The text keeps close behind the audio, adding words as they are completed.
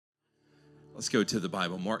Let's go to the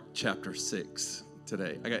Bible, Mark chapter 6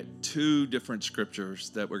 today. I got two different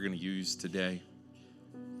scriptures that we're going to use today.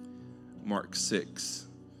 Mark 6,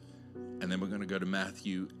 and then we're going to go to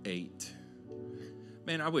Matthew 8.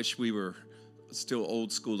 Man, I wish we were still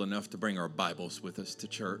old school enough to bring our Bibles with us to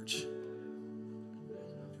church.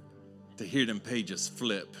 To hear them pages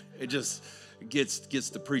flip, it just gets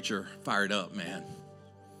the preacher fired up, man.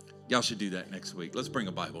 Y'all should do that next week. Let's bring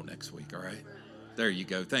a Bible next week, all right? There you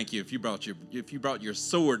go. Thank you. If you brought your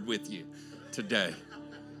sword with you today.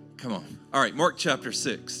 Come on. All right, Mark chapter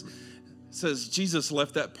 6 says Jesus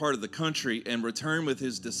left that part of the country and returned with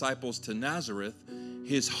his disciples to Nazareth,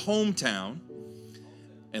 his hometown.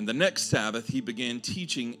 And the next Sabbath, he began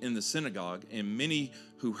teaching in the synagogue, and many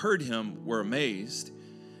who heard him were amazed.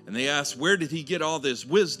 And they asked, where did he get all this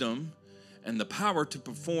wisdom and the power to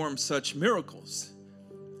perform such miracles?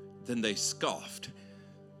 Then they scoffed.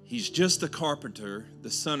 He's just a carpenter,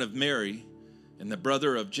 the son of Mary, and the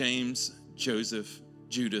brother of James, Joseph,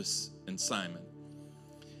 Judas, and Simon.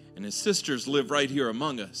 And his sisters live right here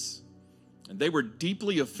among us. And they were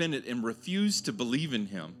deeply offended and refused to believe in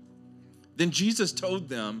him. Then Jesus told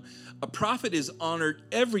them, a prophet is honored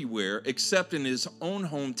everywhere except in his own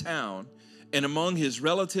hometown and among his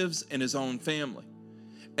relatives and his own family.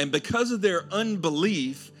 And because of their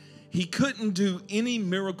unbelief, he couldn't do any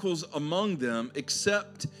miracles among them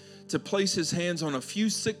except to place his hands on a few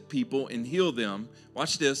sick people and heal them.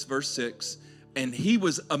 Watch this, verse 6. And he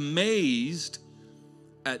was amazed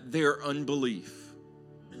at their unbelief.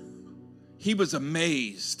 He was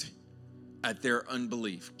amazed at their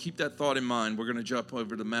unbelief. Keep that thought in mind. We're going to jump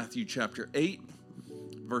over to Matthew chapter 8,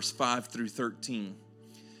 verse 5 through 13.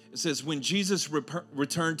 It says, when Jesus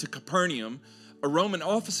returned to Capernaum, a Roman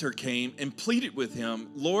officer came and pleaded with him,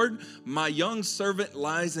 Lord, my young servant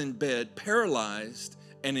lies in bed, paralyzed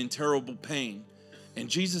and in terrible pain. And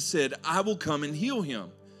Jesus said, I will come and heal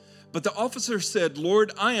him. But the officer said,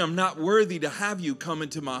 Lord, I am not worthy to have you come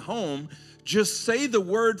into my home. Just say the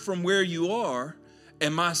word from where you are,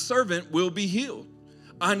 and my servant will be healed.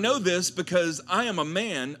 I know this because I am a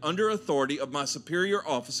man under authority of my superior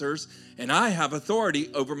officers, and I have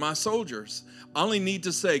authority over my soldiers. I only need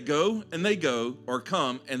to say, go, and they go, or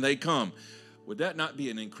come, and they come. Would that not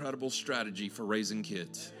be an incredible strategy for raising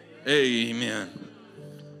kids? Amen.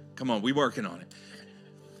 Come on, we working on it.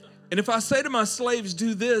 And if I say to my slaves,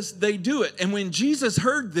 do this, they do it. And when Jesus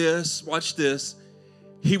heard this, watch this,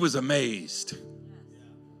 he was amazed.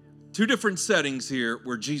 Two different settings here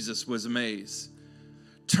where Jesus was amazed.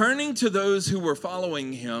 Turning to those who were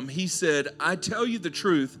following him, he said, I tell you the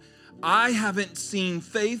truth, I haven't seen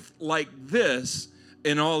faith like this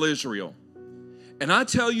in all Israel. And I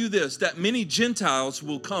tell you this, that many Gentiles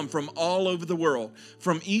will come from all over the world,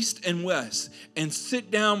 from east and west, and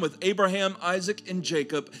sit down with Abraham, Isaac, and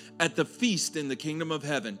Jacob at the feast in the kingdom of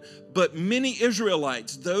heaven. But many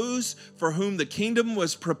Israelites, those for whom the kingdom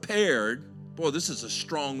was prepared, boy, this is a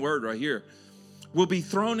strong word right here, will be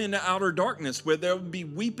thrown into outer darkness where there will be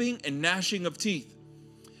weeping and gnashing of teeth.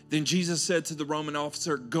 Then Jesus said to the Roman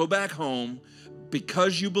officer, go back home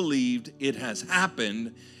because you believed, it has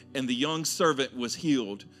happened. And the young servant was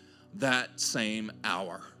healed that same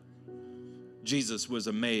hour. Jesus was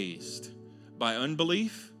amazed by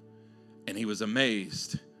unbelief, and he was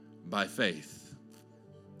amazed by faith.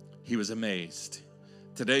 He was amazed.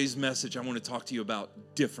 Today's message, I want to talk to you about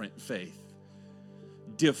different faith.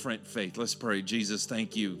 Different faith. Let's pray. Jesus,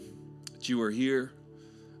 thank you that you are here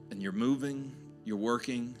and you're moving, you're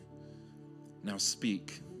working. Now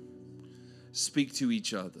speak. Speak to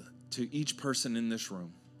each other, to each person in this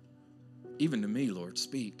room. Even to me, Lord,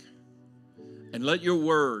 speak. And let your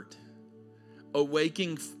word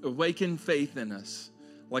awaken faith in us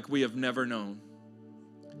like we have never known.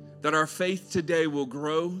 That our faith today will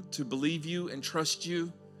grow to believe you and trust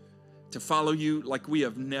you, to follow you like we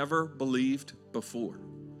have never believed before.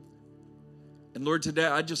 And Lord, today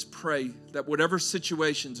I just pray that whatever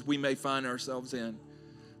situations we may find ourselves in,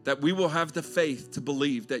 that we will have the faith to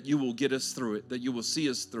believe that you will get us through it, that you will see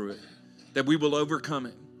us through it, that we will overcome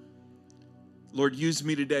it. Lord, use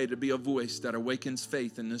me today to be a voice that awakens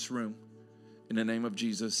faith in this room. In the name of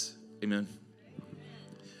Jesus, amen.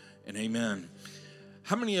 And amen.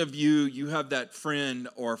 How many of you have that friend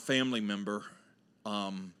or family member,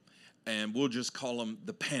 and we'll just call them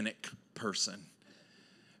the panic person,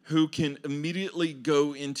 who can immediately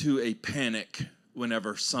go into a panic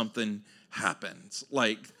whenever something happens?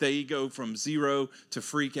 Like they go from zero to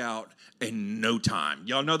freak out in no time.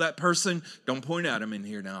 Y'all know that person? Don't point at them in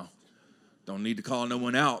here now. Don't need to call no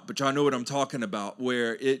one out, but y'all know what I'm talking about,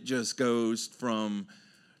 where it just goes from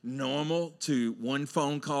normal to one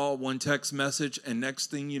phone call, one text message, and next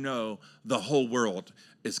thing you know, the whole world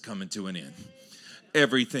is coming to an end.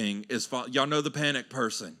 Everything is y'all know the panic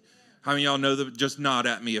person. How many of y'all know just nod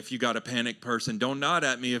at me if you got a panic person? Don't nod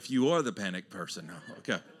at me if you are the panic person. No,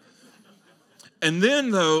 okay. And then,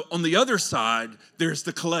 though, on the other side, there's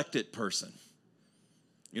the collected person.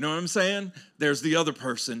 You know what I'm saying? There's the other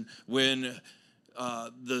person when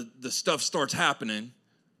the stuff starts happening,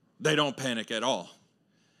 they don't panic at all.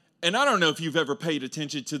 And I don't know if you've ever paid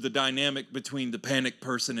attention to the dynamic between the panic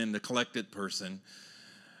person and the collected person,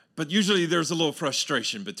 but usually there's a little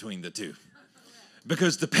frustration between the two.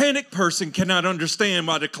 Because the panic person cannot understand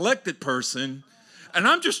why the collected person, and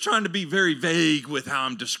I'm just trying to be very vague with how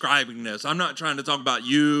I'm describing this. I'm not trying to talk about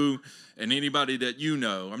you and anybody that you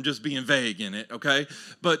know. I'm just being vague in it, okay?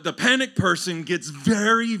 But the panic person gets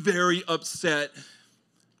very, very upset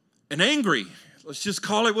and angry. Let's just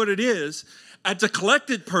call it what it is. At the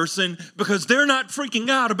collected person because they're not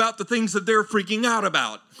freaking out about the things that they're freaking out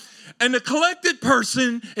about. And the collected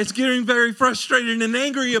person is getting very frustrated and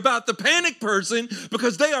angry about the panic person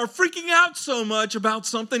because they are freaking out so much about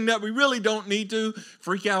something that we really don't need to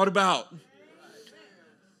freak out about.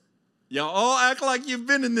 Y'all all act like you've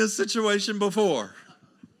been in this situation before.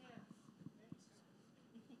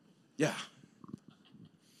 Yeah.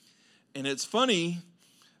 And it's funny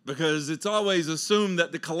because it's always assumed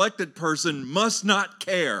that the collected person must not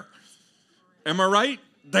care. Am I right?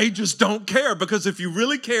 They just don't care because if you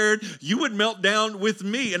really cared, you would melt down with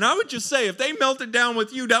me. And I would just say, if they melted down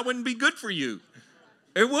with you, that wouldn't be good for you.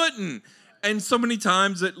 It wouldn't. And so many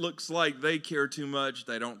times it looks like they care too much,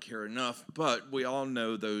 they don't care enough. But we all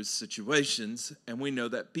know those situations, and we know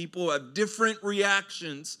that people have different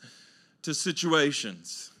reactions to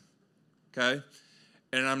situations. Okay?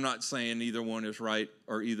 And I'm not saying either one is right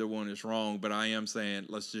or either one is wrong, but I am saying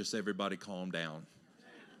let's just everybody calm down.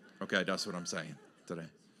 Okay, that's what I'm saying today.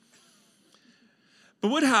 But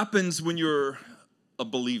what happens when you're a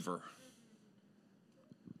believer?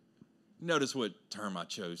 Notice what term I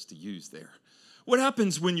chose to use there. What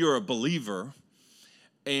happens when you're a believer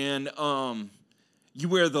and you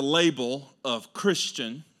wear the label of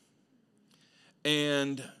Christian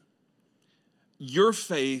and your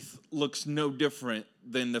faith looks no different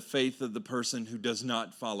than the faith of the person who does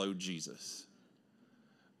not follow Jesus?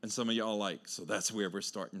 And some of y'all like, so that's where we're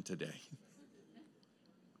starting today.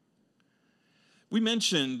 We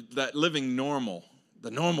mentioned that living normal,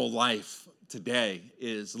 the normal life today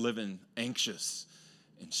is living anxious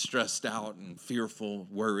and stressed out and fearful,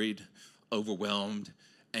 worried, overwhelmed,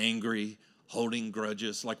 angry, holding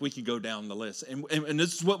grudges. Like we could go down the list. And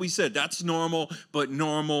this is what we said. That's normal, but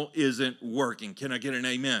normal isn't working. Can I get an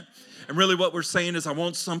amen? And really what we're saying is I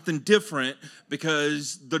want something different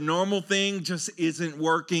because the normal thing just isn't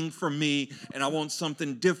working for me. And I want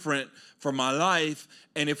something different for my life.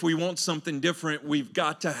 And if we want something different, we've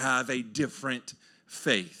got to have a different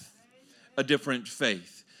faith. A different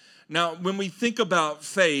faith. Now, when we think about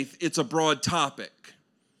faith, it's a broad topic.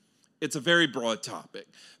 It's a very broad topic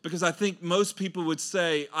because I think most people would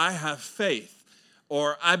say, I have faith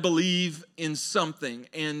or I believe in something.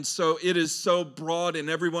 And so it is so broad and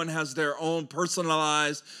everyone has their own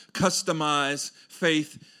personalized, customized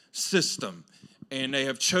faith system. And they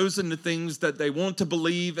have chosen the things that they want to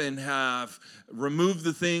believe and have removed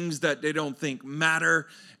the things that they don't think matter.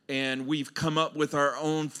 And we've come up with our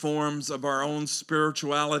own forms of our own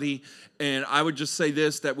spirituality. And I would just say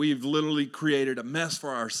this, that we've literally created a mess for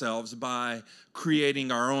ourselves by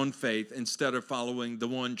creating our own faith instead of following the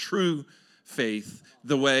one true faith,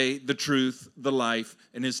 the way, the truth, the life,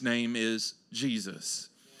 and his name is Jesus.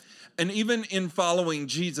 And even in following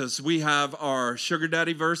Jesus, we have our sugar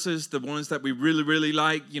daddy verses, the ones that we really, really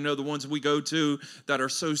like, you know, the ones we go to that are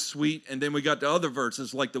so sweet. And then we got the other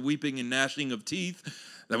verses like the weeping and gnashing of teeth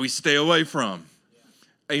that we stay away from.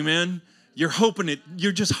 Amen. You're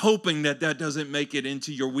just hoping that doesn't make it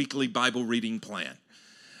into your weekly Bible reading plan.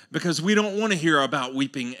 Because we don't want to hear about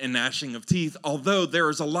weeping and gnashing of teeth, although there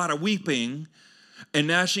is a lot of weeping and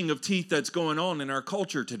gnashing of teeth that's going on in our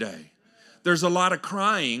culture today. There's a lot of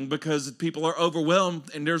crying because people are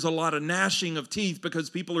overwhelmed, and there's a lot of gnashing of teeth because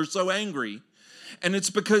people are so angry. And it's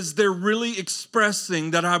because they're really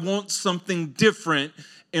expressing that I want something different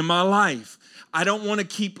in my life. I don't want to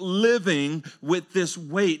keep living with this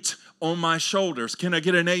weight on my shoulders. Can I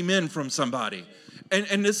get an amen from somebody?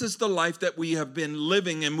 And this is the life that we have been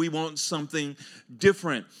living, and we want something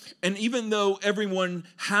different. And even though everyone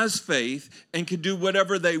has faith and can do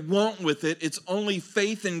whatever they want with it, it's only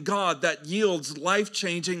faith in God that yields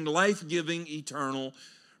life-changing, life-giving, eternal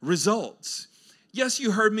results. Yes,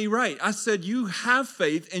 you heard me right. I said you have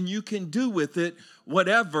faith and you can do with it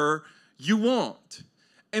whatever you want.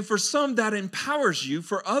 And for some, that empowers you.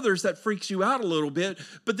 For others, that freaks you out a little bit.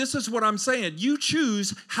 But this is what I'm saying. You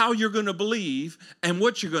choose how you're going to believe and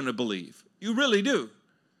what you're going to believe. You really do.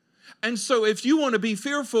 And so if you want to be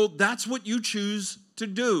fearful, that's what you choose to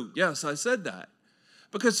do. Yes, I said that.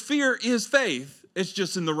 Because fear is faith. It's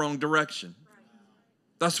just in the wrong direction.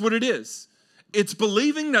 That's what it is. It's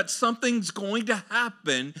believing that something's going to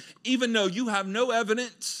happen, even though you have no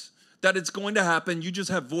evidence that it's going to happen. You just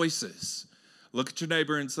have voices. Look at your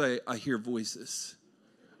neighbor and say, I hear voices.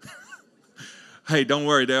 Hey, don't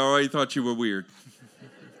worry. They already thought you were weird.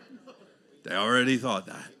 They already thought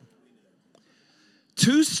that.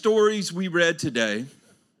 Two stories we read today,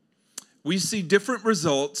 we see different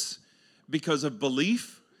results because of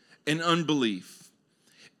belief and unbelief.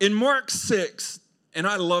 In Mark 6, and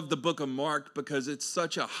I love the book of Mark because it's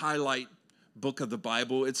such a highlight book of the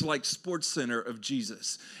Bible. It's like Sports Center of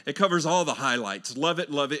Jesus. It covers all the highlights. Love it,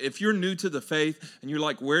 love it. If you're new to the faith and you're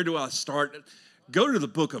like, where do I start? Go to the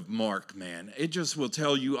book of Mark, man. It just will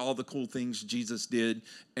tell you all the cool things Jesus did,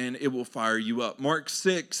 and it will fire you up. Mark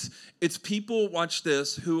 6, it's people, watch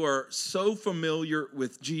this, who are so familiar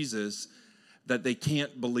with Jesus that they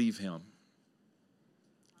can't believe him.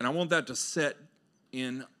 And I want that to set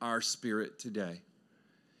in our spirit today.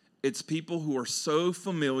 It's people who are so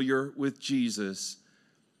familiar with Jesus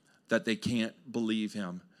that they can't believe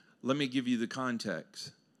him. Let me give you the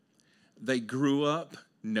context. They grew up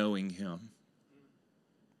knowing him.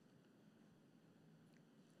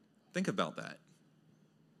 Think about that.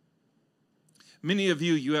 Many of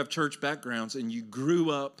you have church backgrounds and you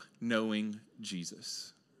grew up knowing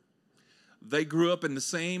Jesus. They grew up in the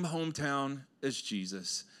same hometown as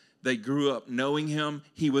Jesus. They grew up knowing him.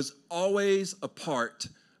 He was always a part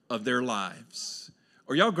of their lives.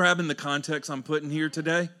 Are y'all grabbing the context I'm putting here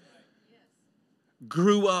today?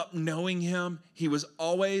 Grew up knowing him. He was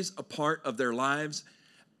always a part of their lives.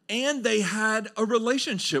 And they had a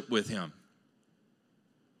relationship with him.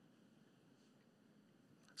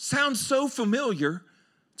 Sounds so familiar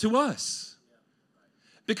to us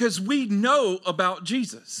because we know about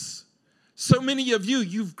Jesus. So many of you,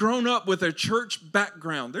 you've grown up with a church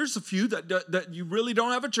background. There's a few that you really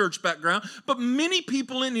don't have a church background, but many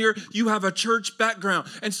people in here, you have a church background.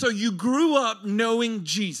 And so you grew up knowing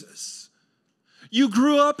Jesus. You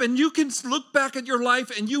grew up and you can look back at your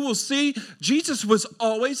life and you will see Jesus was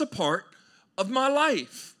always a part of my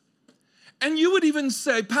life. And you would even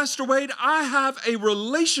say, Pastor Wade, I have a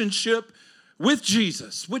relationship with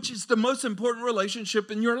Jesus, which is the most important relationship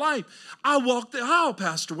in your life. I walked the aisle,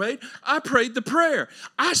 Pastor Wade. I prayed the prayer.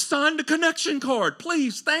 I signed the connection card.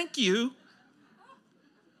 Please, thank you.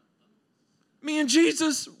 Me and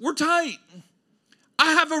Jesus, we're tight.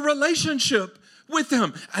 I have a relationship with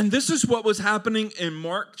him. And this is what was happening in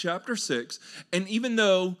Mark chapter 6. And even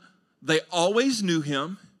though they always knew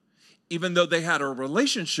him, even though they had a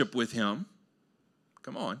relationship with him,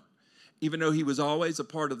 come on, even though he was always a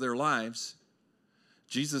part of their lives,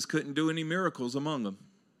 Jesus couldn't do any miracles among them.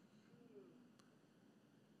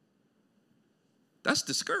 That's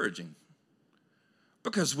discouraging.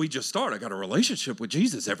 Because we just start, I got a relationship with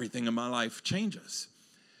Jesus, everything in my life changes.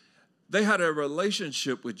 They had a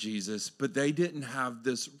relationship with Jesus, but they didn't have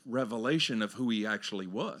this revelation of who he actually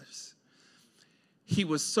was. He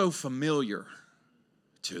was so familiar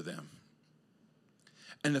to them.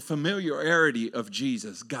 And the familiarity of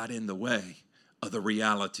Jesus got in the way of the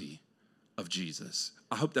reality of Jesus.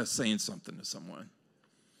 I hope that's saying something to someone.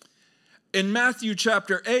 In Matthew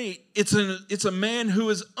chapter 8, it's a man who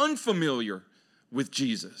is unfamiliar with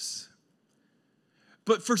Jesus,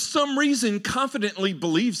 but for some reason confidently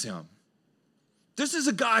believes him. This is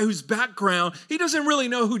a guy whose background, he doesn't really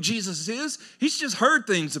know who Jesus is. He's just heard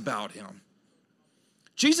things about him.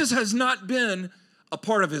 Jesus has not been a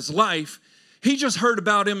part of his life. He just heard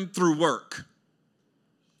about him through work.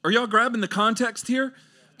 Are y'all grabbing the context here?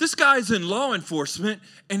 This guy's in law enforcement,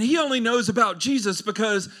 and he only knows about Jesus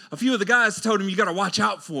because a few of the guys told him you got to watch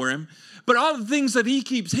out for him. But all the things that he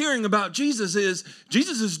keeps hearing about Jesus is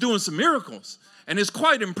doing some miracles, and it's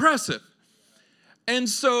quite impressive. And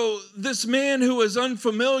so this man who is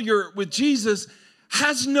unfamiliar with Jesus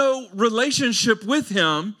has no relationship with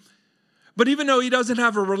him. But even though he doesn't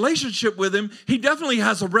have a relationship with him, he definitely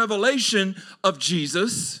has a revelation of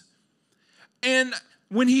Jesus. And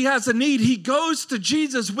when he has a need, he goes to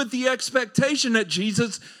Jesus with the expectation that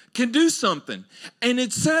Jesus can do something. And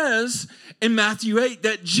it says in Matthew 8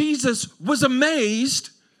 that Jesus was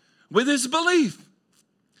amazed with his belief.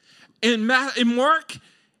 In Mark,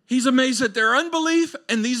 he's amazed at their unbelief,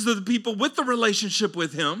 and these are the people with the relationship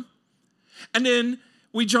with him. And then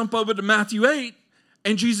we jump over to Matthew 8,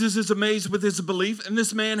 And Jesus is amazed with his belief, and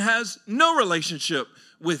this man has no relationship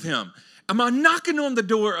with him. Am I knocking on the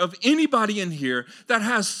door of anybody in here that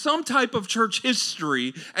has some type of church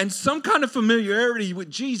history and some kind of familiarity with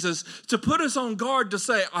Jesus to put us on guard to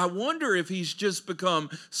say, I wonder if he's just become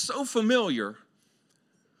so familiar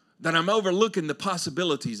that I'm overlooking the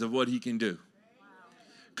possibilities of what he can do?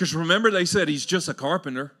 Because remember, they said he's just a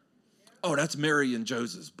carpenter. Oh, that's Mary and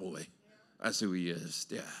Joseph's boy. That's who he is.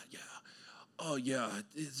 Yeah. Oh, yeah,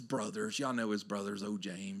 his brothers. Y'all know his brothers,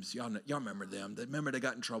 James. Y'all remember them. Remember they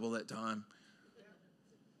got in trouble that time?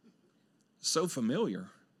 So familiar.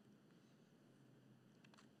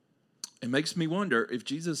 It makes me wonder if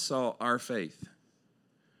Jesus saw our faith.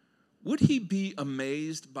 Would he be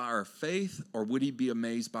amazed by our faith, or would he be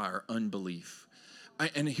amazed by our unbelief?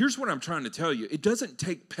 And here's what I'm trying to tell you. It doesn't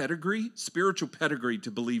take pedigree, spiritual pedigree,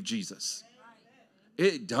 to believe Jesus.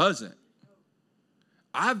 It doesn't.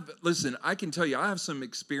 Listen, I can tell you, I have some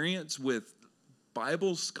experience with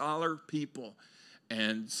Bible scholar people,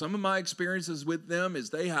 and some of my experiences with them is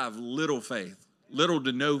they have little faith, little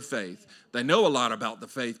to no faith. They know a lot about the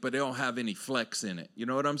faith, but they don't have any flex in it. You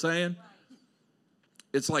know what I'm saying?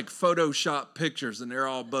 It's like Photoshop pictures, and they're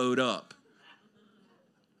all bowed up.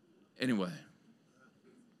 Anyway,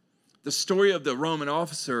 the story of the Roman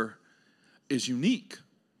officer is unique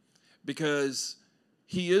because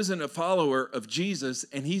he isn't a follower of Jesus,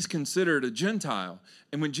 and he's considered a Gentile.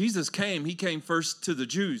 And when Jesus came, he came first to the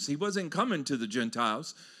Jews. He wasn't coming to the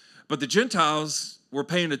Gentiles, but the Gentiles were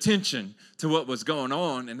paying attention to what was going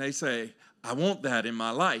on, and they say, I want that in my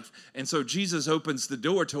life. And so Jesus opens the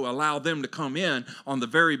door to allow them to come in on the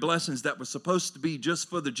very blessings that were supposed to be just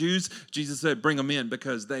for the Jews. Jesus said, bring them in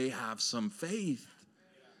because they have some faith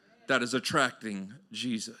that is attracting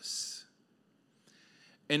Jesus.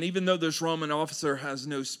 And even though this Roman officer has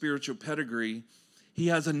no spiritual pedigree, he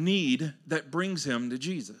has a need that brings him to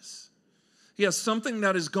Jesus. He has something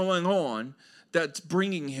that is going on that's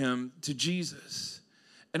bringing him to Jesus.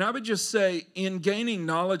 And I would just say, in gaining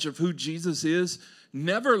knowledge of who Jesus is,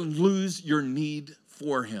 never lose your need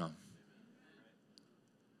for him.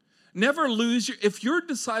 Never lose if your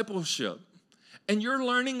discipleship and you're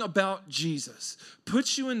learning about Jesus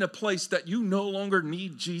puts you in a place that you no longer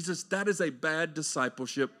need Jesus, that is a bad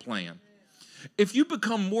discipleship plan. If you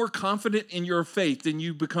become more confident in your faith than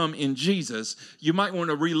you become in Jesus, you might want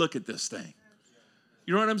to relook at this thing.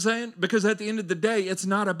 You know what I'm saying? Because at the end of the day, it's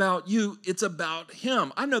not about you, it's about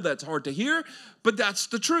him. I know that's hard to hear, but that's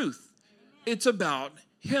the truth. It's about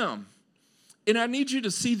him. And I need you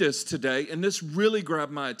to see this today, and this really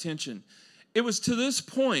grabbed my attention. It was to this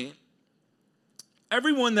point,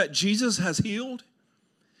 everyone that Jesus has healed,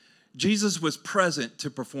 Jesus was present to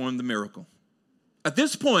perform the miracle. At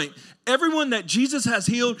this point, everyone that Jesus has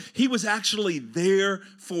healed, he was actually there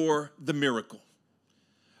for the miracle.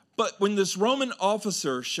 But when this Roman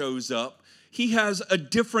officer shows up, he has a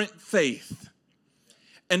different faith.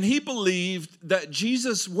 And he believed that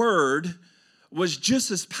Jesus' word was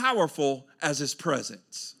just as powerful as his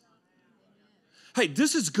presence. Hey,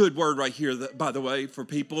 this is good word right here, by the way, for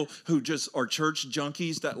people who just are church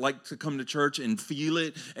junkies that like to come to church and feel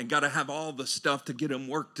it and got to have all the stuff to get them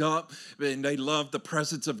worked up, and they love the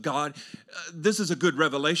presence of God. This is a good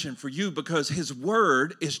revelation for you because his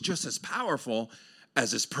word is just as powerful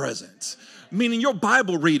as his presence. Meaning your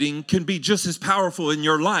Bible reading can be just as powerful in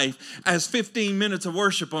your life as 15 minutes of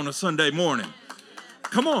worship on a Sunday morning.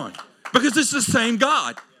 Come on, because it's the same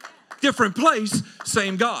God. Different place,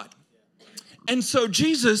 same God. And so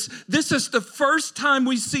Jesus, this is the first time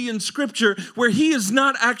we see in Scripture where he is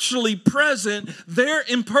not actually present there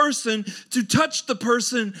in person to touch the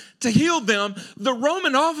person, to heal them. The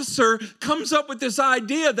Roman officer comes up with this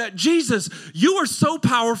idea that Jesus, you are so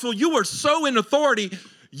powerful, you are so in authority,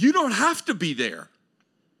 you don't have to be there.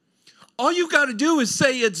 All you got to do is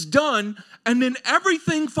say it's done, and then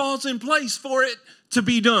everything falls in place for it to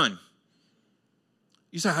be done.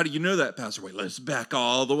 You say, how do you know that, Pastor? Wait, let's back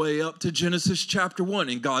all the way up to Genesis chapter 1.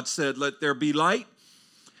 And God said, let there be light.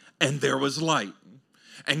 And there was light.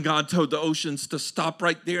 And God told the oceans to stop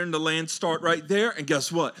right there and the land start right there. And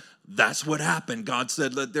guess what? That's what happened. God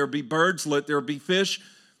said, let there be birds, let there be fish.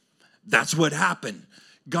 That's what happened.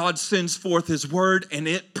 God sends forth his word and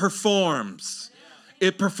it performs.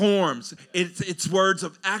 It performs. It's words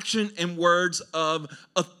of action and words of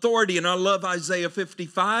authority. And I love Isaiah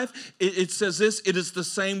 55. It says this, it is the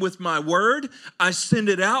same with my word. I send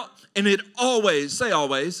it out and it always, say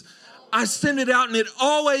always, I send it out and it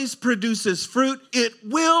always produces fruit. It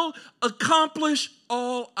will accomplish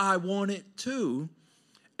all I want it to,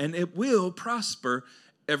 and it will prosper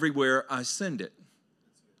everywhere I send it.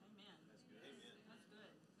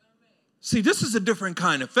 See, this is a different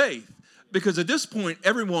kind of faith because at this point,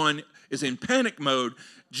 everyone is in panic mode.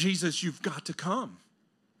 Jesus, you've got to come.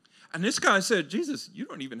 And this guy said, Jesus, you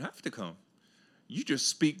don't even have to come. You just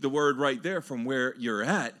speak the word right there from where you're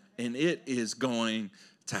at, and it is going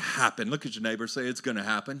to happen. Look at your neighbor, say, it's going to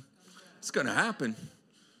happen. It's going to happen.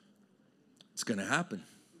 It's going to happen.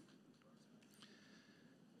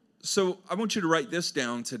 So I want you to write this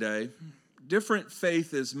down today. Different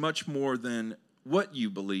faith is much more than what you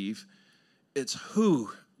believe. It's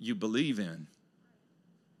who you believe in.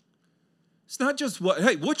 It's not just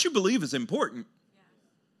what you believe is important.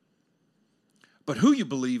 But who you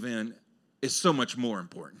believe in is so much more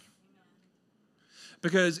important.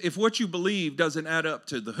 Because if what you believe doesn't add up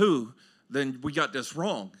to the who, then we got this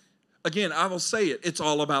wrong. Again, I will say it. It's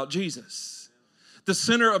all about Jesus. The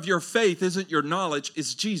center of your faith isn't your knowledge,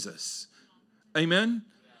 it's Jesus. Amen?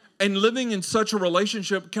 And living in such a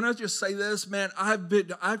relationship, can I just say this, man?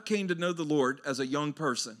 I came to know the Lord as a young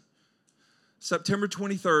person. September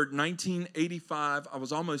 23rd, 1985, I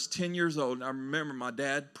was almost 10 years old, and I remember my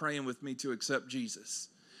dad praying with me to accept Jesus.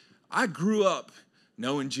 I grew up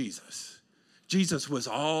knowing Jesus. Jesus was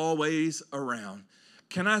always around.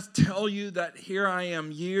 Can I tell you that here I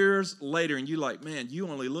am years later, and you're like, man, you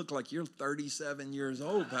only look like you're 37 years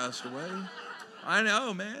old, Pastor Wade. I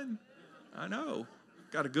know, man. I know.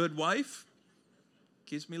 Got a good wife.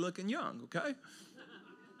 Keeps me looking young, okay?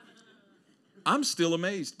 I'm still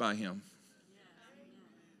amazed by him.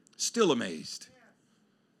 Still amazed.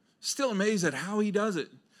 Still amazed at how he does it.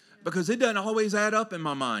 Because it doesn't always add up in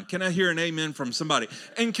my mind. Can I hear an amen from somebody?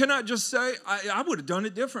 And can I just say, I would have done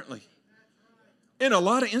it differently. In a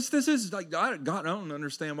lot of instances, like, God, I don't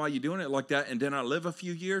understand why you're doing it like that. And then I live a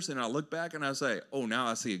few years and I look back and I say, oh, now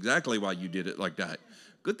I see exactly why you did it like that.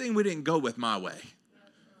 Good thing we didn't go with my way.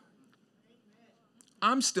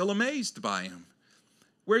 I'm still amazed by him.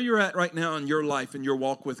 Where you're at right now in your life and your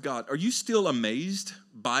walk with God, are you still amazed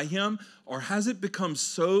by him? Or has it become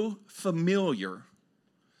so familiar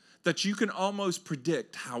that you can almost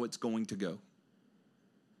predict how it's going to go?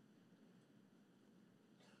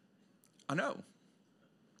 I know.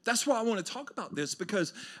 That's why I want to talk about this,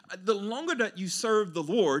 because the longer that you serve the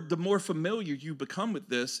Lord, the more familiar you become with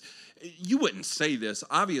this. You wouldn't say this,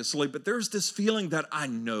 obviously, but there's this feeling that I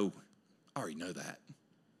know. I already know that.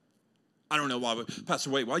 I don't know why, Pastor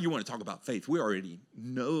Wade, why you want to talk about faith? We already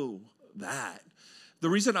know that. The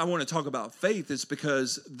reason I want to talk about faith is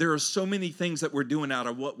because there are so many things that we're doing out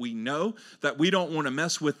of what we know that we don't want to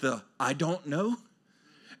mess with the I don't know.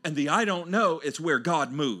 And the I don't know is where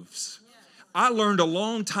God moves. I learned a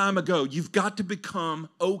long time ago, you've got to become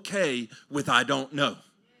okay with I don't know.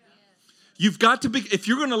 You've got to be, if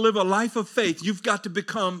you're going to live a life of faith, you've got to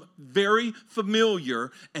become very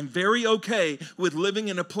familiar and very okay with living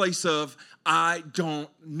in a place of I don't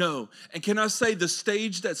know. And can I say the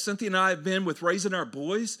stage that Cynthia and I have been with raising our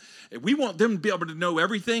boys, we want them to be able to know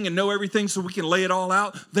everything so we can lay it all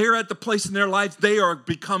out. They're at the place in their life, they are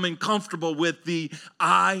becoming comfortable with the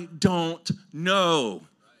I don't know.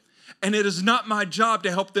 And it is not my job to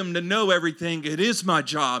help them to know everything. It is my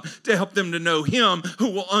job to help them to know him who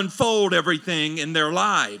will unfold everything in their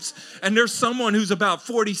lives. And there's someone who's about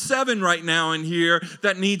 47 right now in here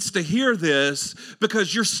that needs to hear this,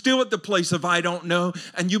 because you're still at the place of I don't know.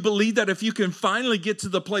 And you believe that if you can finally get to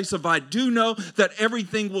the place of I do know, that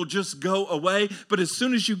everything will just go away. But as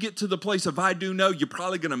soon as you get to the place of I do know, you're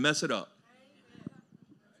probably going to mess it up.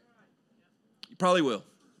 You probably will.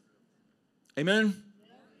 Amen?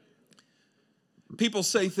 People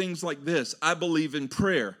say things like this: I believe in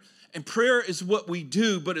prayer. And prayer is what we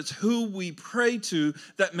do, but it's who we pray to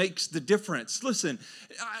that makes the difference. Listen,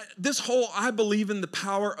 this whole I believe in the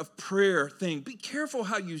power of prayer thing, be careful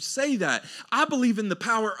how you say that. I believe in the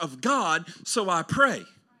power of God, so I pray.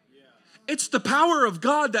 It's the power of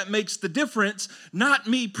God that makes the difference, not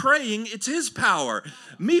me praying. It's his power.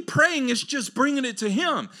 Me praying is just bringing it to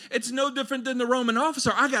him. It's no different than the Roman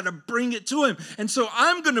officer. I got to bring it to him. And so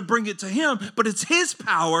I'm going to bring it to him, but it's his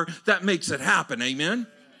power that makes it happen. Amen?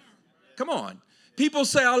 Come on. People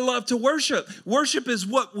say, I love to worship. Worship is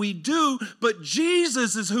what we do, but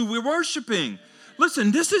Jesus is who we're worshiping.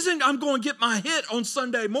 Listen, this isn't I'm going to get my hit on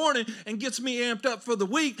Sunday morning and gets me amped up for the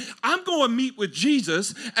week. I'm going to meet with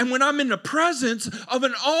Jesus, and when I'm in the presence of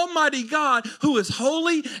an almighty God who is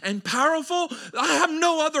holy and powerful, I have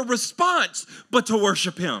no other response but to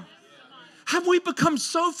worship him. Have we become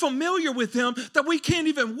so familiar with him that we can't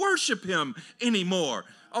even worship him anymore?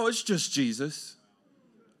 Oh, it's just Jesus.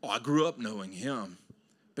 Oh, I grew up knowing him.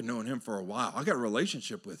 Been knowing him for a while. I got a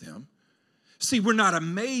relationship with him. See, we're not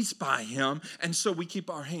amazed by him, and so we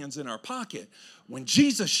keep our hands in our pocket. When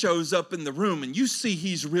Jesus shows up in the room and you see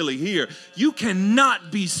he's really here, you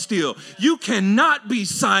cannot be still. You cannot be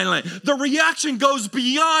silent. The reaction goes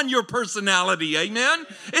beyond your personality, amen?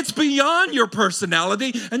 It's beyond your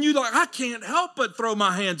personality, and you're like, I can't help but throw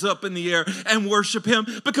my hands up in the air and worship him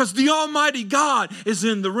because the Almighty God is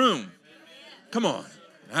in the room. Come on,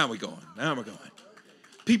 now we're going, now we're going.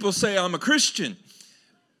 People say, I'm a Christian.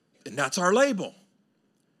 And that's our label.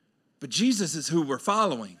 But Jesus is who we're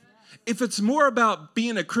following. If it's more about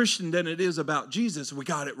being a Christian than it is about Jesus, we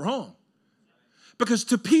got it wrong. Because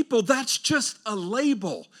to people, that's just a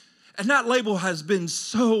label. And that label has been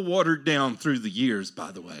so watered down through the years,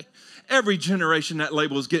 by the way. Every generation, that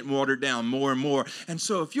label is getting watered down more and more. And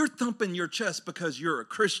so if you're thumping your chest because you're a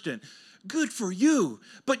Christian, good for you.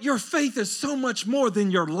 But your faith is so much more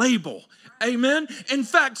than your label. Amen. In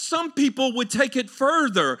fact, some people would take it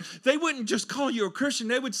further. They wouldn't just call you a Christian.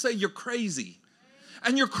 They would say you're crazy.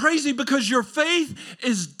 And you're crazy because your faith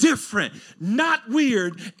is different. Not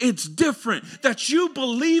weird, it's different. That you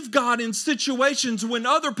believe God in situations when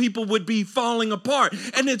other people would be falling apart.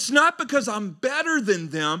 And it's not because I'm better than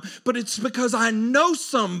them, but it's because I know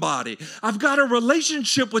somebody. I've got a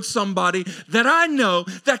relationship with somebody that I know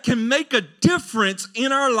that can make a difference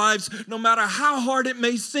in our lives. No matter how hard it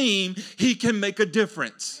may seem, he can make a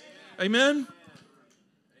difference. Amen?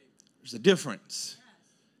 There's a difference.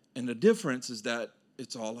 And the difference is that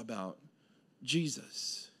it's all about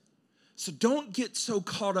Jesus. So don't get so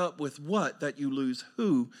caught up with what that you lose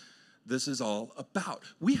who this is all about.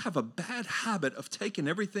 We have a bad habit of taking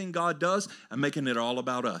everything God does and making it all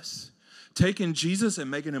about us. Taking Jesus and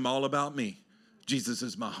making him all about me. Jesus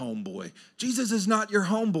is my homeboy. Jesus is not your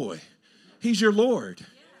homeboy. He's your Lord.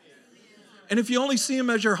 And if you only see him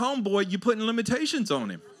as your homeboy, you're putting limitations on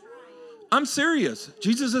him. I'm serious.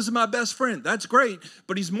 Jesus is my best friend. That's great,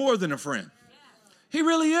 but he's more than a friend. He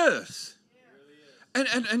really is.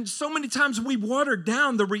 And so many times we water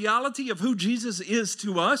down the reality of who Jesus is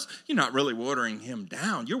to us. You're not really watering him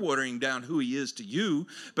down. You're watering down who he is to you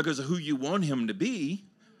because of who you want him to be.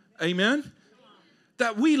 Amen?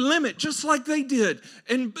 That we limit just like they did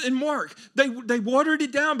in Mark. They watered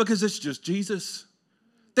it down because it's just Jesus.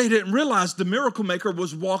 They didn't realize the miracle maker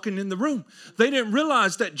was walking in the room. They didn't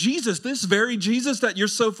realize that Jesus, this very Jesus that you're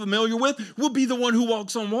so familiar with, will be the one who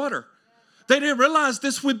walks on water. They didn't realize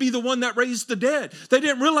this would be the one that raised the dead. They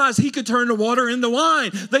didn't realize he could turn the water into wine.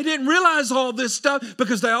 They didn't realize all this stuff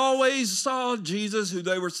because they always saw Jesus, who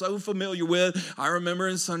they were so familiar with. I remember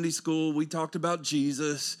in Sunday school, we talked about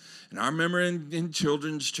Jesus. And I remember in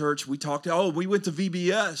children's church, we went to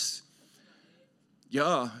VBS.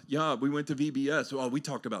 Yeah, we went to VBS. Well, we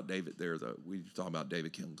talked about David there, though. We talked about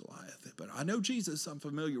David killing Goliath. But I know Jesus. I'm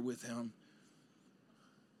familiar with him.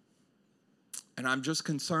 And I'm just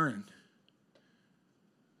concerned,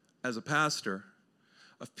 as a pastor,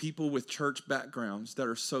 of people with church backgrounds that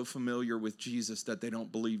are so familiar with Jesus that they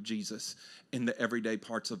don't believe Jesus in the everyday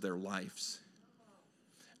parts of their lives.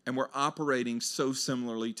 And we're operating so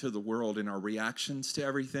similarly to the world in our reactions to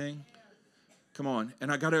everything. Come on.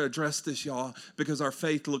 And I got to address this, y'all, because our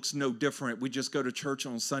faith looks no different. We just go to church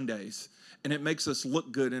on Sundays. And it makes us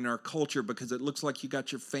look good in our culture because it looks like you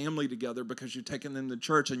got your family together because you're taking them to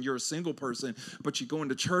church and you're a single person, but you're going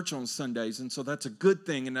to church on Sundays. And so that's a good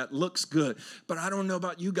thing and that looks good. But I don't know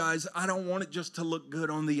about you guys. I don't want it just to look good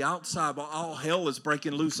on the outside while all hell is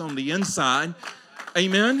breaking loose on the inside.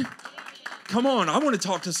 Amen? Come on. I want to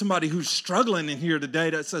talk to somebody who's struggling in here today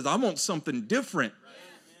that says, I want something different.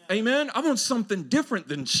 Amen? I want something different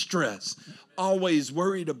than stress. Always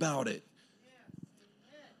worried about it.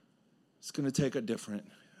 It's going to take a different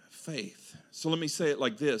faith. So let me say it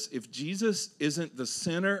like this. If Jesus isn't the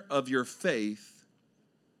center of your faith,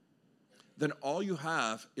 then all you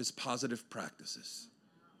have is positive practices.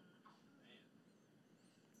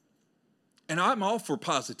 And I'm all for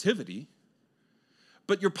positivity,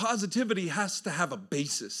 but your positivity has to have a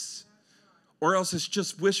basis, or else it's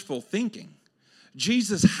just wishful thinking.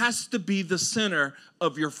 Jesus has to be the center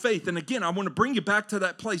of your faith. And again, I want to bring you back to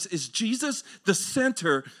that place. Is Jesus the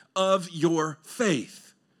center of your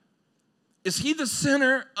faith? Is he the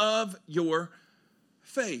center of your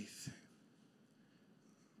faith?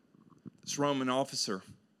 This Roman officer,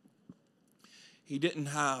 he didn't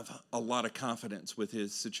have a lot of confidence with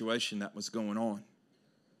his situation that was going on.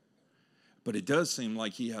 But it does seem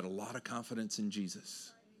like he had a lot of confidence in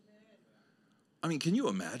Jesus. I mean, can you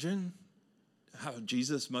imagine how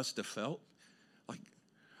Jesus must have felt? Like,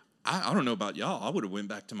 I don't know about y'all. I would have went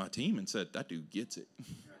back to my team and said, that dude gets it.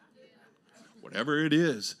 Whatever it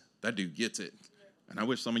is, that dude gets it. And I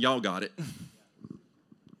wish some of y'all got it.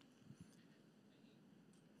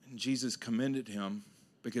 Jesus commended him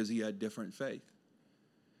because he had different faith.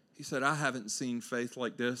 He said, I haven't seen faith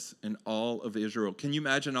like this in all of Israel. Can you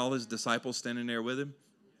imagine all his disciples standing there with him?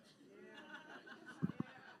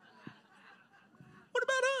 What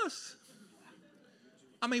about us?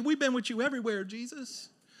 I mean, we've been with you everywhere, Jesus.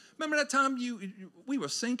 Remember that time we were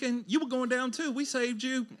sinking? You were going down too. We saved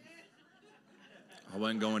you. I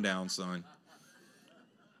wasn't going down, son.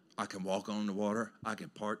 I can walk on the water. I can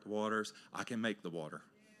part the waters. I can make the water.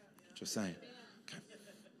 Just saying. Okay.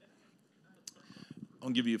 I'll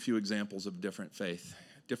give you a few examples of different faith.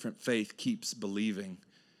 Different faith keeps believing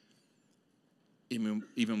even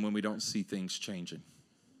when we don't see things changing.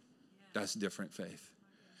 That's different faith.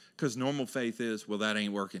 Because normal faith is, well, that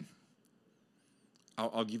ain't working.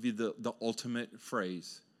 I'll give you the ultimate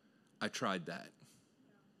phrase. I tried that.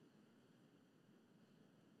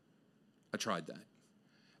 I tried that.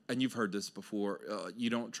 And you've heard this before. You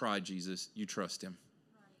don't try Jesus, you trust him.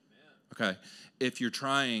 Okay? If you're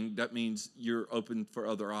trying, that means you're open for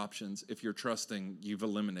other options. If you're trusting, you've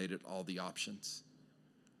eliminated all the options.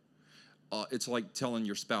 It's like telling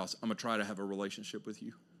your spouse, I'm going to try to have a relationship with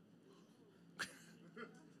you.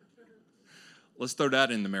 Let's throw that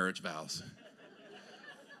in the marriage vows.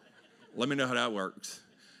 Let me know how that works.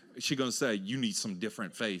 She's going to say, you need some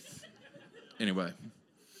different faith. Anyway,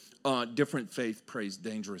 different faith prays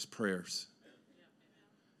dangerous prayers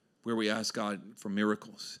where we ask God for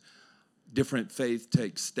miracles. Different faith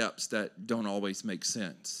takes steps that don't always make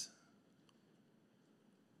sense.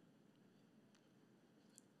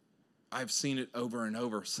 I've seen it over and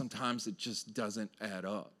over. Sometimes it just doesn't add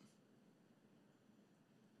up.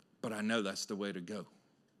 But I know that's the way to go.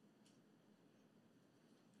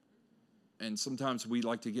 And sometimes we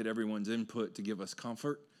like to get everyone's input to give us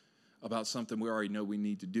comfort about something we already know we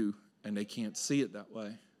need to do, and they can't see it that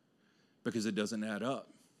way because it doesn't add up.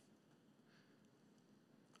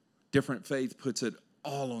 Different faith puts it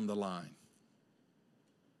all on the line.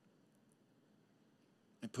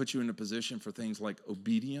 It puts you in a position for things like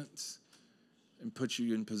obedience and puts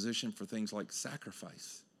you in position for things like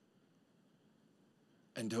sacrifice.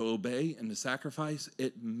 And to obey and to sacrifice,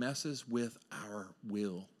 it messes with our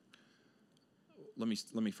will. Let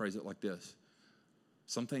me phrase it like this.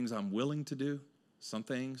 Some things I'm willing to do, some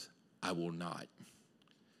things I will not.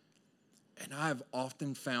 And I've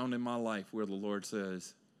often found in my life where the Lord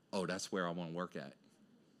says, oh, that's where I want to work at.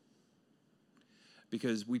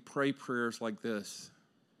 Because we pray prayers like this.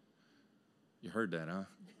 You heard that, huh?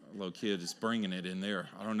 A little kid is bringing it in there.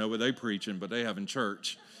 I don't know what they preaching, but they having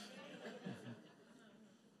church.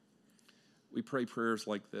 We pray prayers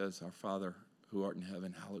like this. Our Father who art in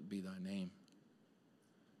heaven, hallowed be thy name.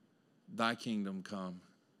 Thy kingdom come.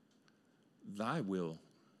 Thy will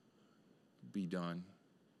be done.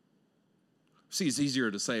 See, it's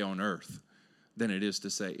easier to say on earth than it is to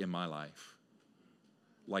say in my life,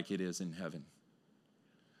 like it is in heaven.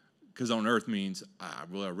 Because on earth means,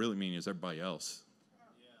 what I really mean is everybody else.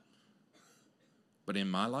 But in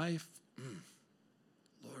my life,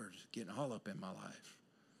 Lord, getting all up in my life.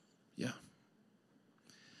 Yeah.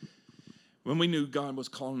 When we knew God was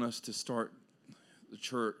calling us to start the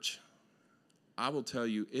church, I will tell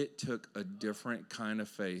you, it took a different kind of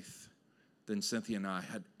faith than Cynthia and I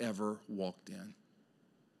had ever walked in.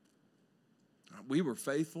 We were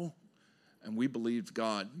faithful and we believed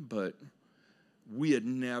God, but we had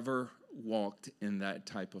never walked in that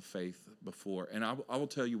type of faith before. And I will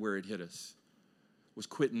tell you where it hit us, was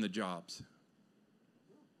quitting the jobs.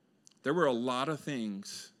 There were a lot of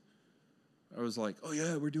things I was like, oh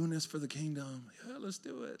yeah, we're doing this for the kingdom. Yeah, let's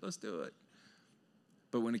do it.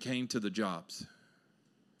 But when it came to the jobs,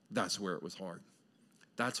 that's where it was hard.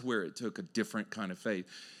 That's where it took a different kind of faith.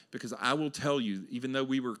 Because I will tell you, even though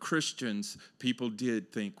we were Christians, people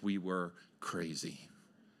did think we were crazy.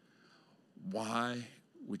 Why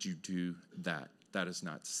would you do that? That is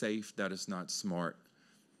not safe. That is not smart.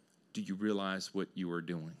 Do you realize what you are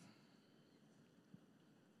doing?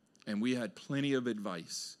 And we had plenty of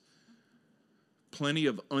advice, plenty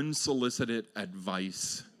of unsolicited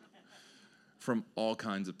advice from all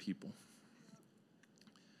kinds of people.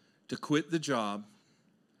 To quit the job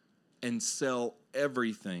and sell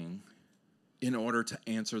everything in order to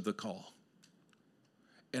answer the call.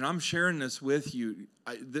 And I'm sharing this with you.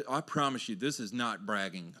 I promise you, this is not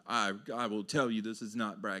bragging. I will tell you this is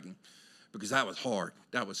not bragging because that was hard.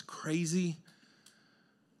 That was crazy.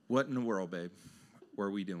 What in the world, babe,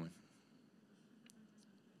 were we doing?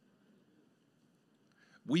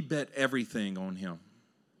 We bet everything on him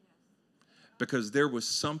because there was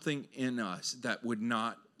something in us that would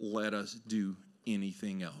not let us do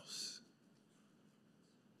anything else.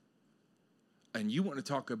 And you want to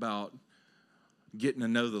talk about getting to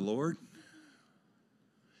know the Lord.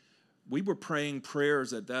 We were praying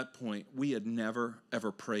prayers at that point we had never,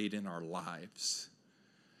 ever prayed in our lives.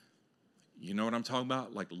 You know what I'm talking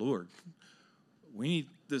about? Like, Lord, we need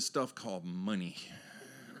this stuff called money.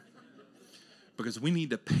 Because we need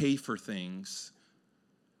to pay for things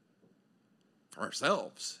for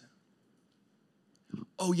ourselves.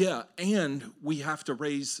 Oh, yeah, and we have to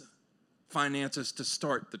raise finances to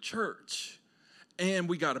start the church. And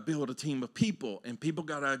we got to build a team of people, and people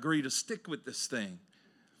got to agree to stick with this thing.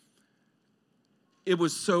 It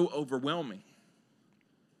was so overwhelming.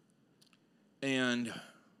 And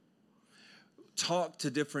talk to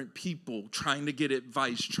different people, trying to get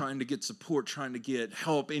advice, trying to get support, trying to get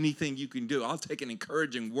help, anything you can do. I'll take an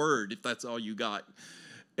encouraging word if that's all you got.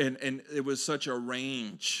 And it was such a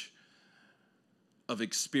range of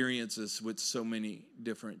experiences with so many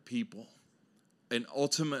different people. And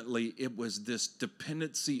ultimately, it was this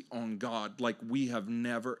dependency on God like we have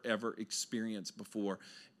never, ever experienced before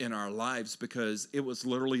in our lives, because it was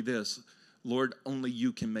literally this: Lord, only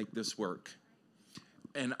you can make this work.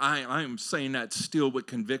 And I am saying that still with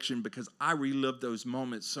conviction, because I relive those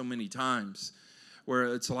moments so many times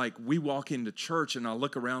where it's like we walk into church and I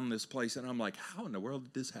look around this place and I'm like, how in the world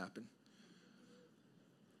did this happen?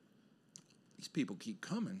 These people keep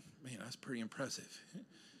coming. Man, that's pretty impressive.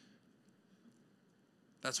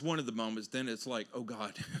 That's one of the moments. Then it's like, oh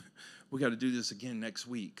God, we got to do this again next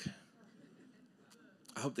week.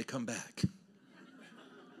 I hope they come back.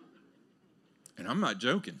 And I'm not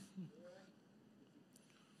joking.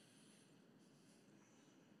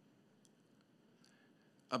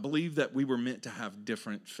 I believe that we were meant to have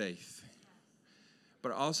different faith.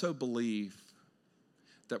 But I also believe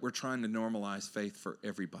that we're trying to normalize faith for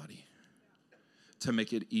everybody to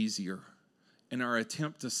make it easier. In our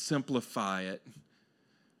attempt to simplify it,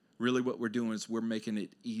 really what we're doing is we're making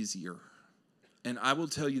it easier. And I will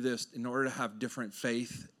tell you this: in order to have different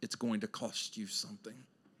faith, it's going to cost you something.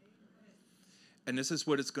 And this is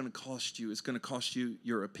what it's going to cost you. It's going to cost you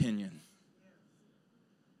your opinion.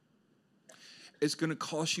 It's going to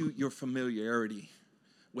cost you your familiarity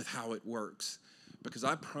with how it works. Because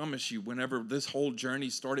I promise you, whenever this whole journey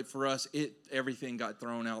started for us, everything got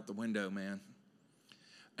thrown out the window, man.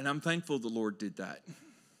 And I'm thankful the Lord did that.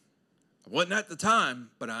 I wasn't at the time,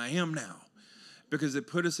 but I am now. Because it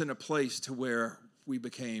put us in a place to where we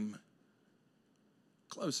became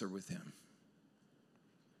closer with Him.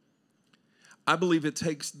 I believe it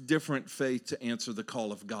takes different faith to answer the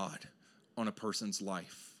call of God on a person's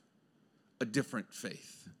life. A different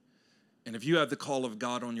faith. And if you have the call of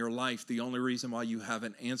God on your life, the only reason why you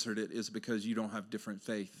haven't answered it is because you don't have different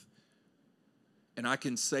faith. And I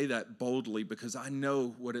can say that boldly because I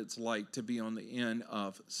know what it's like to be on the end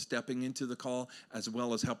of stepping into the call as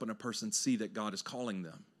well as helping a person see that God is calling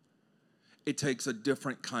them. It takes a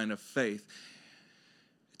different kind of faith.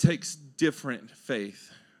 It takes different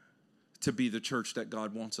faith to be the church that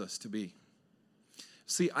God wants us to be.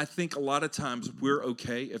 See, I think a lot of times we're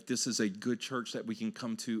okay if this is a good church that we can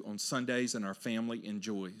come to on Sundays and our family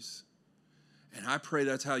enjoys. And I pray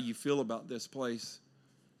that's how you feel about this place.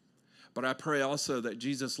 But I pray also that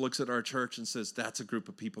Jesus looks at our church and says, that's a group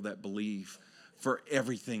of people that believe for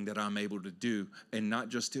everything that I'm able to do, and not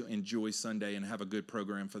just to enjoy Sunday and have a good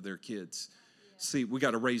program for their kids. See, we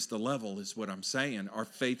got to raise the level is what I'm saying. Our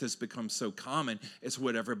faith has become so common, it's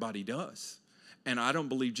what everybody does. And I don't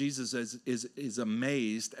believe Jesus is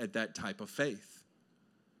amazed at that type of faith.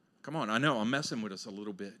 Come on, I know I'm messing with us a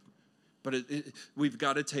little bit. But we've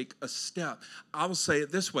got to take a step. I will say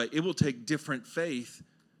it this way. It will take different faith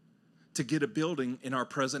to get a building in our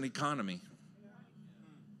present economy.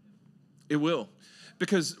 It will.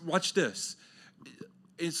 Because watch this.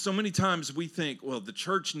 It's so many times we think, well, the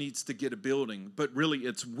church needs to get a building. But really,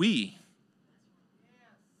 it's we.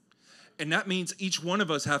 And that means each one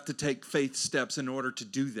of us have to take faith steps in order to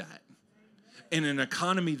do that. In an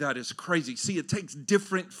economy that is crazy. See, it takes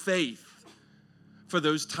different faith for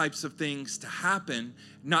those types of things to happen,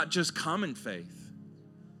 not just common faith.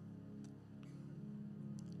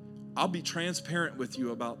 I'll be transparent with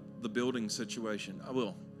you about the building situation. I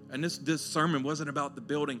will. And this sermon wasn't about the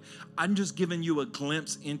building. I'm just giving you a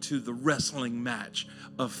glimpse into the wrestling match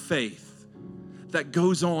of faith that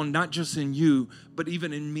goes on not just in you, but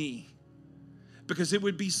even in me. Because it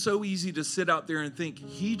would be so easy to sit out there and think,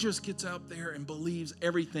 he just gets out there and believes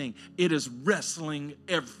everything. It is wrestling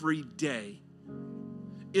every day.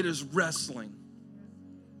 It is wrestling.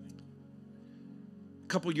 A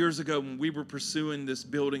couple years ago when we were pursuing this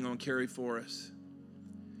building on Cary Forest,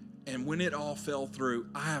 and when it all fell through,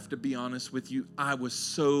 I have to be honest with you, I was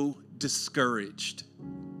so discouraged.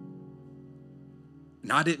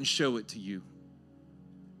 And I didn't show it to you.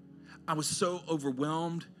 I was so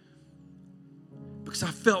overwhelmed because I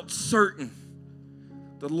felt certain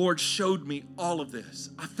the Lord showed me all of this.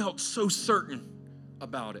 I felt so certain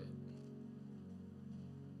about it.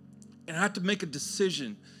 And I had to make a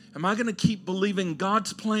decision. Am I going to keep believing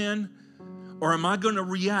God's plan, or am I going to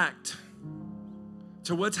react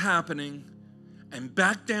to what's happening and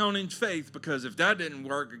back down in faith? Because if that didn't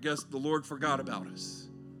work, I guess the Lord forgot about us.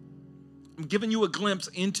 I'm giving you a glimpse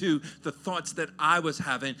into the thoughts that I was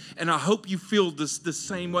having, and I hope you feel the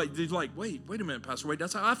same way. You're like, wait a minute, Pastor Wade,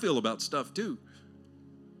 that's how I feel about stuff too.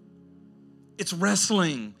 It's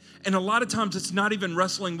wrestling. And a lot of times it's not even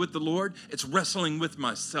wrestling with the Lord, it's wrestling with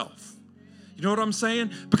myself. You know what I'm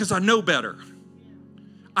saying? Because I know better.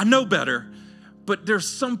 I know better, but there's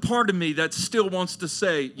some part of me that still wants to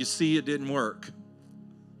say, you see, it didn't work.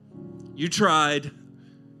 You tried,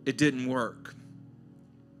 it didn't work.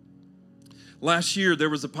 Last year,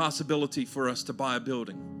 there was a possibility for us to buy a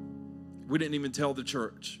building. We didn't even tell the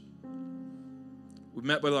church. We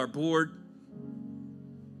met with our board.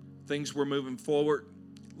 Things were moving forward.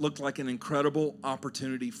 Looked like an incredible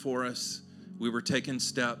opportunity for us. We were taking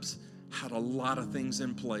steps, had a lot of things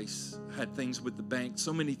in place, had things with the bank.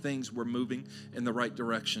 So many things were moving in the right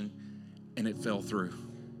direction, and it fell through.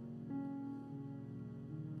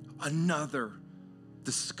 Another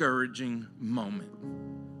discouraging moment.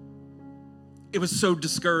 It was so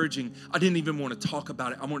discouraging. I didn't even want to talk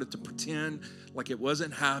about it. I wanted to pretend like it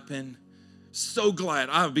wasn't happening. So glad,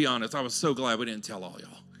 I'll be honest, I was so glad we didn't tell all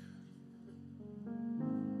y'all.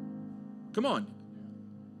 Come on.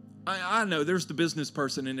 I know there's the business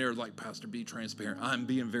person in there like, Pastor, be transparent. I'm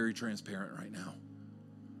being very transparent right now.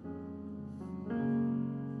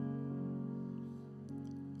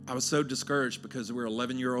 I was so discouraged because we're an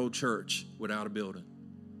 11-year-old church without a building.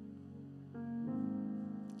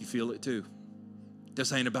 You feel it too.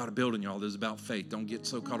 This ain't about a building, y'all. This is about faith. Don't get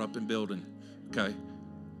so caught up in building, okay?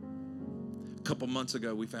 A couple months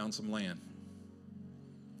ago, we found some land.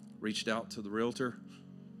 Reached out to the realtor.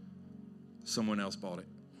 Someone else bought it.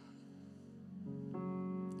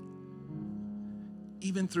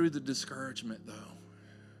 Even through the discouragement, though.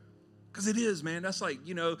 Because it is, man. That's like,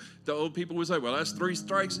 the old people would say, well, that's 3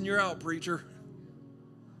 strikes and you're out, preacher.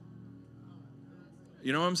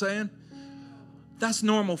 You know what I'm saying? That's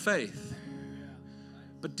normal faith.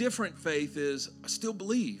 But different faith is, I still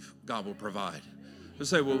believe God will provide. They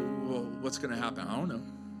say, well, what's going to happen? I don't know.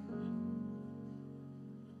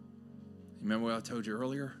 Remember what I told you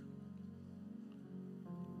earlier?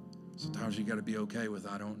 Sometimes you got to be okay with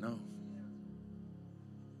I don't know.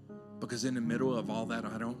 Because in the middle of all that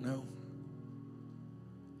I don't know,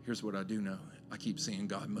 here's what I do know. I keep seeing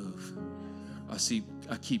God move. I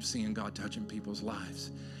keep seeing God touching people's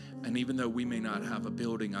lives. And even though we may not have a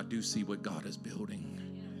building, I do see what God is building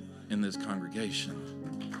in this congregation.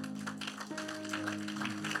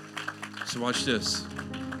 So watch this.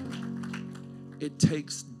 It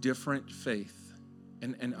takes different faith.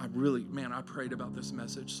 And I really, man, I prayed about this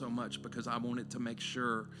message so much because I wanted to make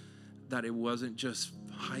sure that it wasn't just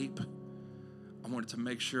hype. I wanted to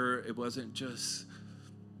make sure it wasn't just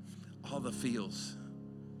all the feels.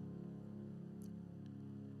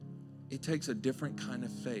 It takes a different kind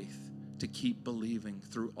of faith to keep believing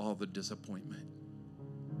through all the disappointment.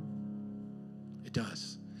 It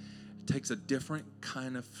does. It takes a different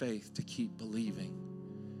kind of faith to keep believing,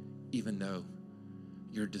 even though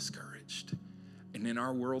you're discouraged. And in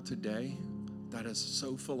our world today, that is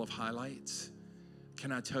so full of highlights.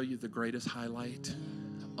 Can I tell you the greatest highlight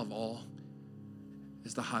of all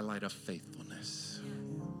is the highlight of faithfulness?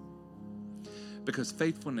 Because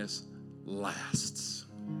faithfulness lasts.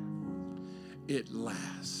 It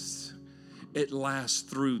lasts. It lasts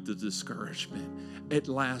through the discouragement. It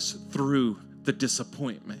lasts through the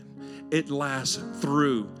disappointment. It lasts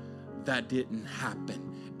through that didn't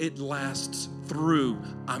happen. It lasts through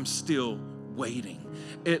I'm still waiting.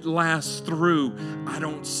 It lasts through I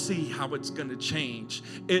don't see how it's going to change.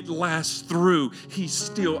 It lasts through he's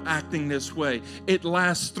still acting this way. It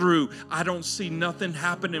lasts through I don't see nothing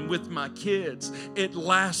happening with my kids. It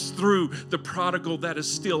lasts through the prodigal that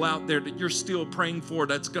is still out there that you're still praying for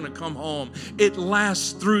that's going to come home. It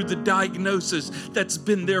lasts through the diagnosis that's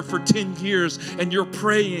been there for 10 years and you're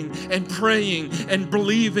praying and praying and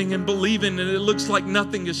believing and it looks like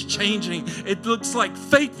nothing is changing. It looks like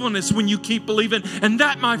faithfulness when you keep believing. And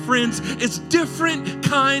that, my friends, is different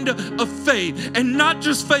kind of faith. And not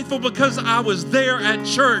just faithful because I was there at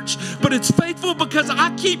church, but it's faithful because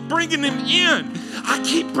I keep bringing him in. I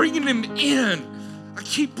keep bringing him in. I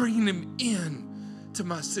keep bringing him in to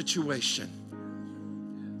my situation.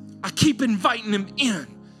 I keep inviting him in.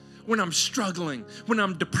 when I'm struggling, when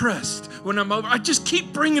I'm depressed, when I'm over. I just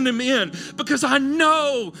keep bringing him in because I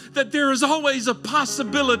know that there is always a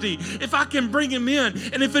possibility if I can bring him in.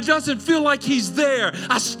 And if it doesn't feel like he's there,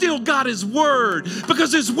 I still got his word,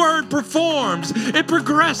 because his word performs, it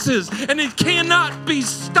progresses, and it cannot be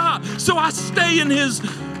stopped. So I stay in his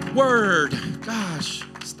word. Gosh,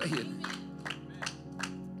 stay in it.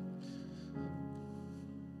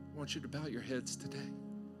 I want you to bow your heads today.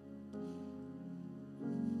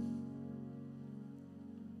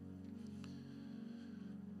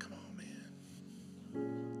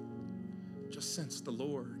 Sense the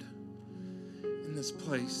Lord in this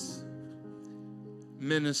place,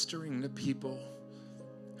 ministering to people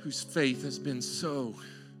whose faith has been so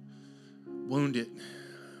wounded,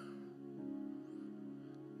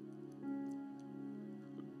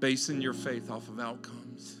 basing your faith off of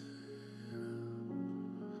outcomes.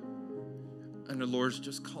 And the Lord's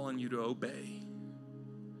just calling you to obey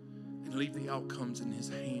and leave the outcomes in his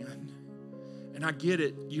hand. And I get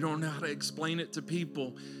it. You don't know how to explain it to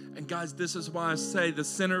people. And guys, this is why I say the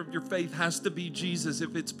center of your faith has to be Jesus.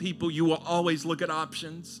 If it's people, you will always look at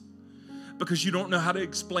options because you don't know how to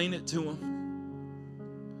explain it to them.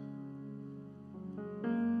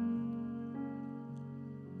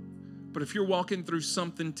 But if you're walking through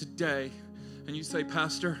something today and you say,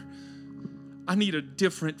 Pastor, I need a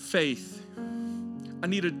different faith. I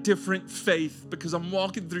need a different faith because I'm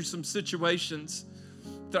walking through some situations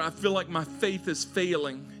that I feel like my faith is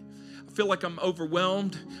failing. I feel like I'm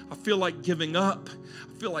overwhelmed. I feel like giving up.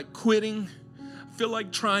 I feel like quitting. I feel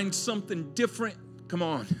like trying something different. Come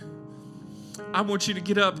on. I want you to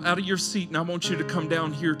get up out of your seat and I want you to come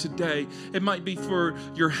down here today. It might be for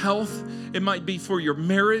your health. It might be for your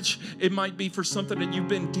marriage. It might be for something that you've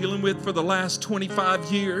been dealing with for the last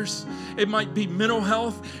 25 years. It might be mental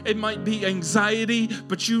health. It might be anxiety.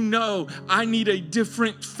 But you know, I need a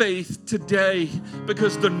different faith today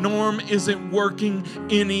because the norm isn't working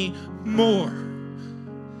anymore.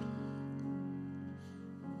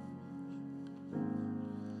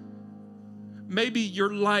 Maybe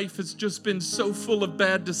your life has just been so full of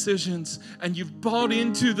bad decisions and you've bought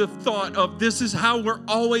into the thought of this is how we're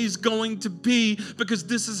always going to be because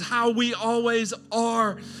this is how we always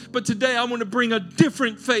are. But today I want to bring a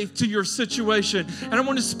different faith to your situation and I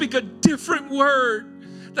want to speak a different word.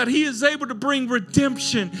 That he is able to bring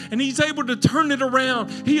redemption and he's able to turn it around.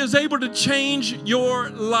 He is able to change your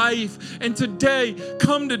life. And today,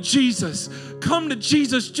 come to Jesus. Come to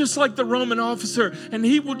Jesus just like the Roman officer and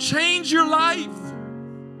he will change your life.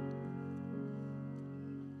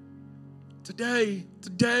 Today,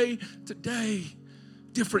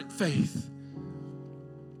 different faith.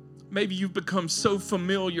 Maybe you've become so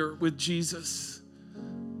familiar with Jesus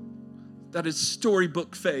that it's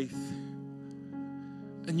storybook faith.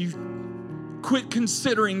 And you quit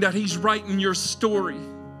considering that he's writing your story.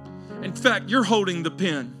 In fact, you're holding the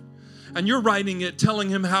pen and you're writing it, telling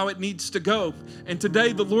him how it needs to go. And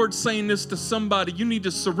today the Lord's saying this to somebody. You need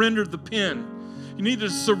to surrender the pen. You need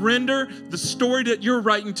to surrender the story that you're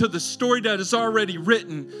writing to the story that is already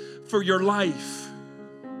written for your life.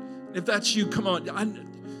 If that's you, come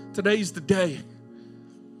on. Today's the day.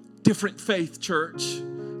 Different faith, church.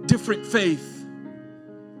 Different faith.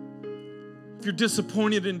 If you're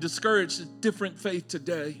disappointed and discouraged, it's different faith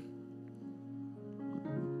today.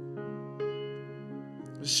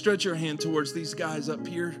 Stretch your hand towards these guys up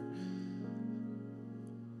here.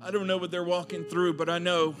 I don't know what they're walking through, but I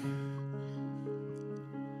know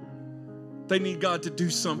they need God to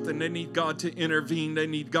do something. They need God to intervene. They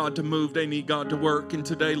need God to move. They need God to work. And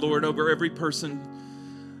today, Lord, over every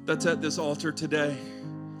person that's at this altar today,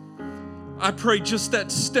 I pray just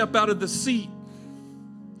that step out of the seat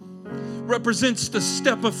represents the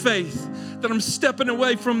step of faith, that I'm stepping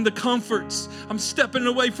away from the comforts. I'm stepping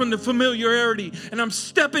away from the familiarity, and I'm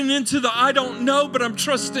stepping into the I don't know, but I'm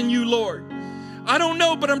trusting you, Lord. I don't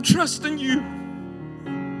know, but I'm trusting you.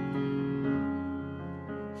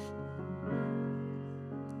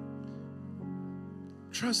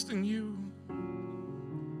 Trusting you.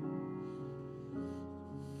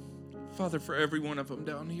 Father, for every one of them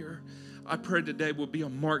down here, I pray today will be a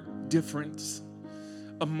marked difference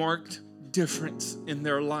in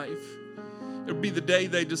their life. It'll be the day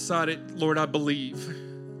they decided, Lord, I believe.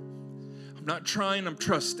 I'm not trying, I'm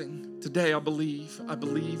trusting. Today I believe. I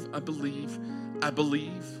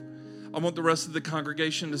want the rest of the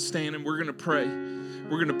congregation to stand and we're going to pray.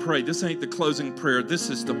 We're going to pray. This ain't the closing prayer. This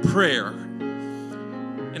is the prayer.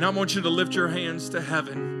 And I want you to lift your hands to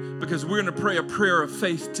heaven because we're going to pray a prayer of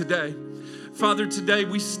faith today. Father, today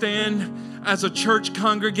we stand as a church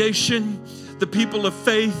congregation, the people of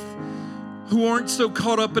faith, who aren't so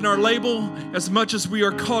caught up in our label as much as we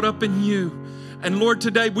are caught up in you. And Lord,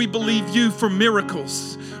 today we believe you for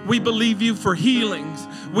miracles. We believe you for healings.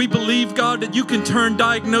 We believe, God, that you can turn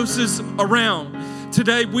diagnosis around.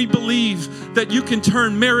 Today we believe that you can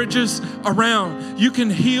turn marriages around. You can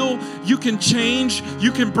heal, you can change,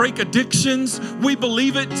 you can break addictions. We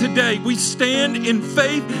believe it today. We stand in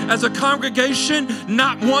faith as a congregation,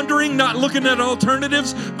 not wondering, not looking at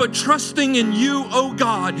alternatives, but trusting in you, oh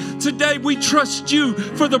God. Today we trust you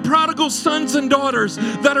for the prodigal sons and daughters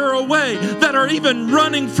that are away, that are even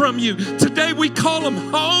running from you. Today we call them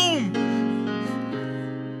home.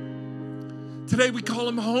 Today we call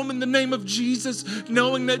them home in the name of Jesus,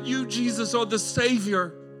 knowing that you, Jesus, are the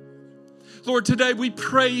Savior. Lord, today we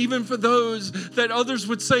pray even for those that others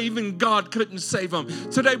would say even God couldn't save them.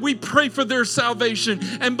 Today we pray for their salvation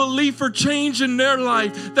and believe for change in their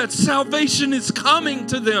life, that salvation is coming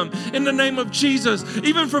to them in the name of Jesus.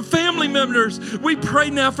 Even for family members, we pray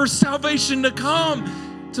now for salvation to come,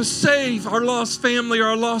 to save our lost family,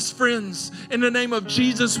 our lost friends. In the name of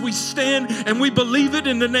Jesus, we stand and we believe it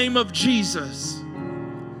in the name of Jesus.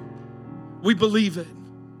 We believe it.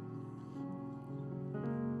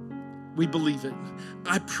 We believe it.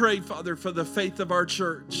 I pray, Father, for the faith of our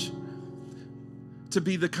church to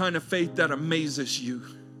be the kind of faith that amazes you.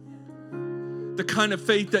 The kind of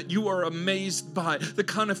faith that you are amazed by. The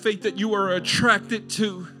kind of faith that you are attracted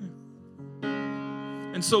to.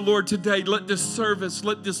 And so, Lord, today, let this service,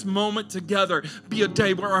 let this moment together be a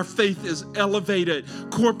day where our faith is elevated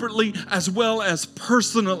corporately as well as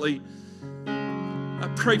personally.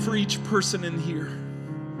 I pray for each person in here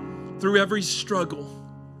through every struggle,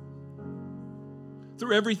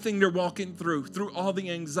 through everything they're walking through all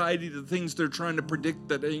the anxiety, the things they're trying to predict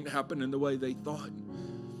that ain't happening the way they thought.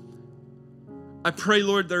 I pray,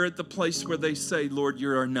 Lord, they're at the place where they say, Lord,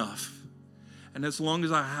 you're enough. And as long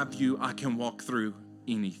as I have you, I can walk through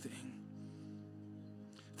anything.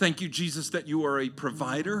 Thank you, Jesus, that you are a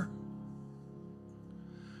provider.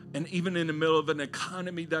 And even in the middle of an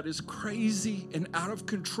economy that is crazy and out of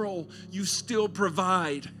control, you still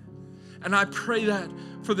provide. And I pray that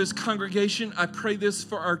for this congregation. I pray this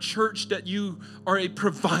for our church, that you are a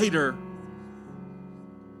provider.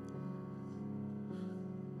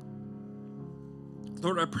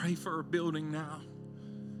 Lord, I pray for our building now.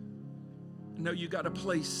 I know you got a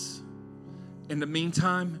place. In the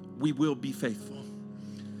meantime, we will be faithful.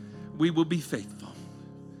 We will be faithful.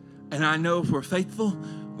 And I know if we're faithful,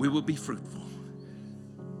 we will be fruitful.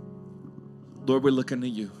 Lord, we're looking to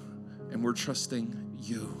you and we're trusting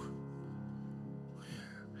you.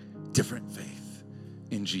 Different faith.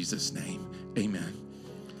 In Jesus' name, amen.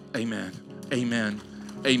 Amen. Amen.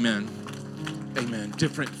 Amen. Amen.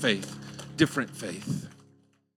 Different faith. Different faith.